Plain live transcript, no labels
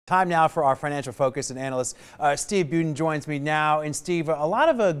Time now for our financial focus and analyst. Steve Budin joins me now. And Steve, a lot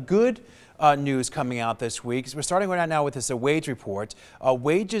of good news coming out this week. So we're starting right now with this wage report.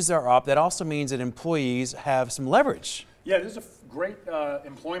 Wages are up. That also means that employees have some leverage. Yeah, this is a great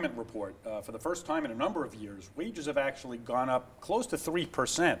employment report. For the first time in a number of years, wages have actually gone up close to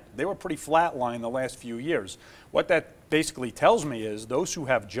 3%. They were pretty flatline the last few years. What that basically tells me is those who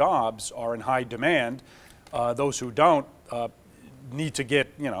have jobs are in high demand. Those who don't need to get,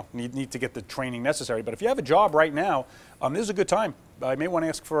 need to get the training necessary. But if you have a job right now, this is a good time. I may want to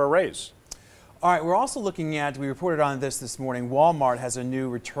ask for a raise. All right, we're also looking at, we reported on this morning, Walmart has a new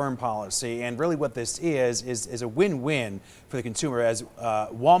return policy, and really what this is a win-win for the consumer as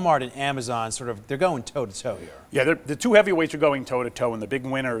Walmart and Amazon they're going toe-to-toe here. Yeah, the two heavyweights are going toe-to-toe, and the big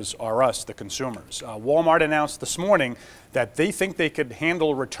winners are us, the consumers. Walmart announced this morning that they think they could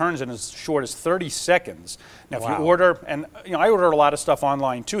handle returns in as short as 30 seconds. Now, if you order, and I order a lot of stuff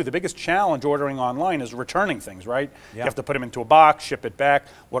online too. The biggest challenge ordering online is returning things, right? Yeah. You have to put them into a box, ship it back.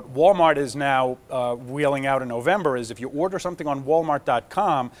 What Walmart is now wheeling out in November is if you order something on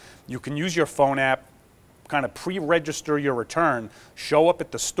Walmart.com, you can use your phone app, kind of pre-register your return, show up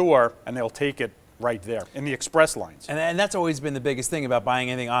at the store, and they'll take it right there in the express lines. And that's always been the biggest thing about buying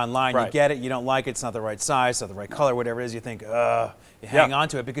anything online. Right. You get it, you don't like it, it's not the right size, it's not the right color, whatever it is, you think, you hang on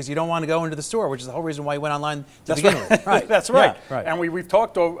to it because you don't want to go into the store, which is the whole reason why you went online to begin with. Right. That's right. Yeah, right. And we've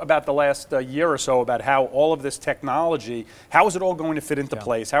talked about the last year or so about how all of this technology, how is it all going to fit into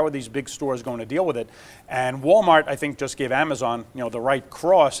place? How are these big stores going to deal with it? And Walmart, I think, just gave Amazon, the right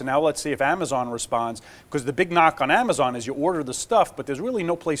cross. And now let's see if Amazon responds, because the big knock on Amazon is you order the stuff, but there's really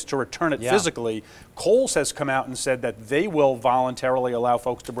no place to return it physically. Kohl's has come out and said that they will voluntarily allow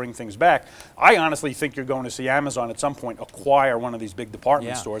folks to bring things back. I honestly think you're going to see Amazon at some point acquire one of these big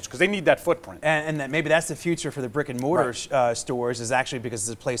department stores because they need that footprint. And that maybe that's the future for the brick and mortar stores, is actually because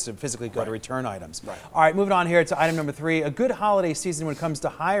it's a place to physically go to return items. Right. All right, moving on here to item number 3, a good holiday season when it comes to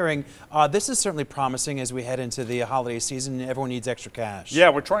hiring. This is certainly promising as we head into the holiday season and everyone needs extra cash. Yeah,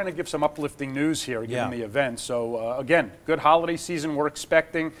 we're trying to give some uplifting news here given the event. So again, good holiday season we're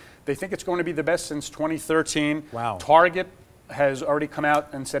expecting. They think it's going to be the best since 2013. Wow. Target has already come out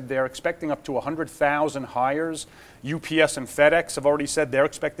and said they're expecting up to 100,000 hires. UPS and FedEx have already said they're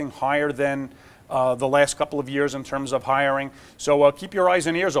expecting higher than the last couple of years in terms of hiring. So keep your eyes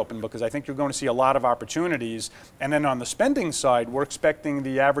and ears open because I think you're going to see a lot of opportunities. And then on the spending side, we're expecting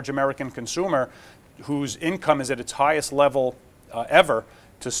the average American consumer whose income is at its highest level ever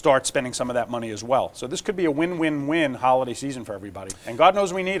to start spending some of that money as well. So this could be a win-win-win holiday season for everybody. And God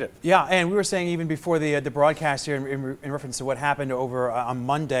knows we need it. Yeah, and we were saying even before the broadcast here in reference to what happened over on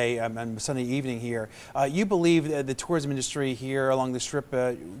Monday, on Sunday evening here, you believe that the tourism industry here along the Strip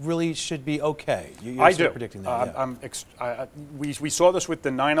really should be okay. I do. Predicting that. We saw this with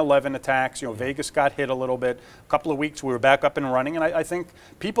the 9/11 attacks. Vegas got hit a little bit. A couple of weeks we were back up and running, and I think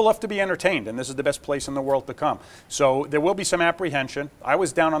people have to be entertained, and this is the best place in the world to come. So there will be some apprehension. I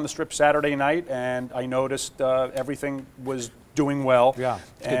was down on the Strip Saturday night, and I noticed everything was doing well. Yeah,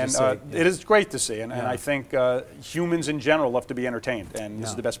 it's and it is great to see, and I think humans in general love to be entertained, and this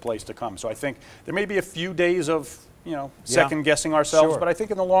is the best place to come. So I think there may be a few days of second guessing ourselves, but I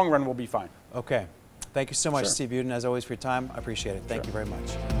think in the long run we'll be fine. Okay, thank you so much, Steve Budin, as always, for your time. I appreciate it. Thank you very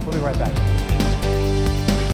much. We'll be right back.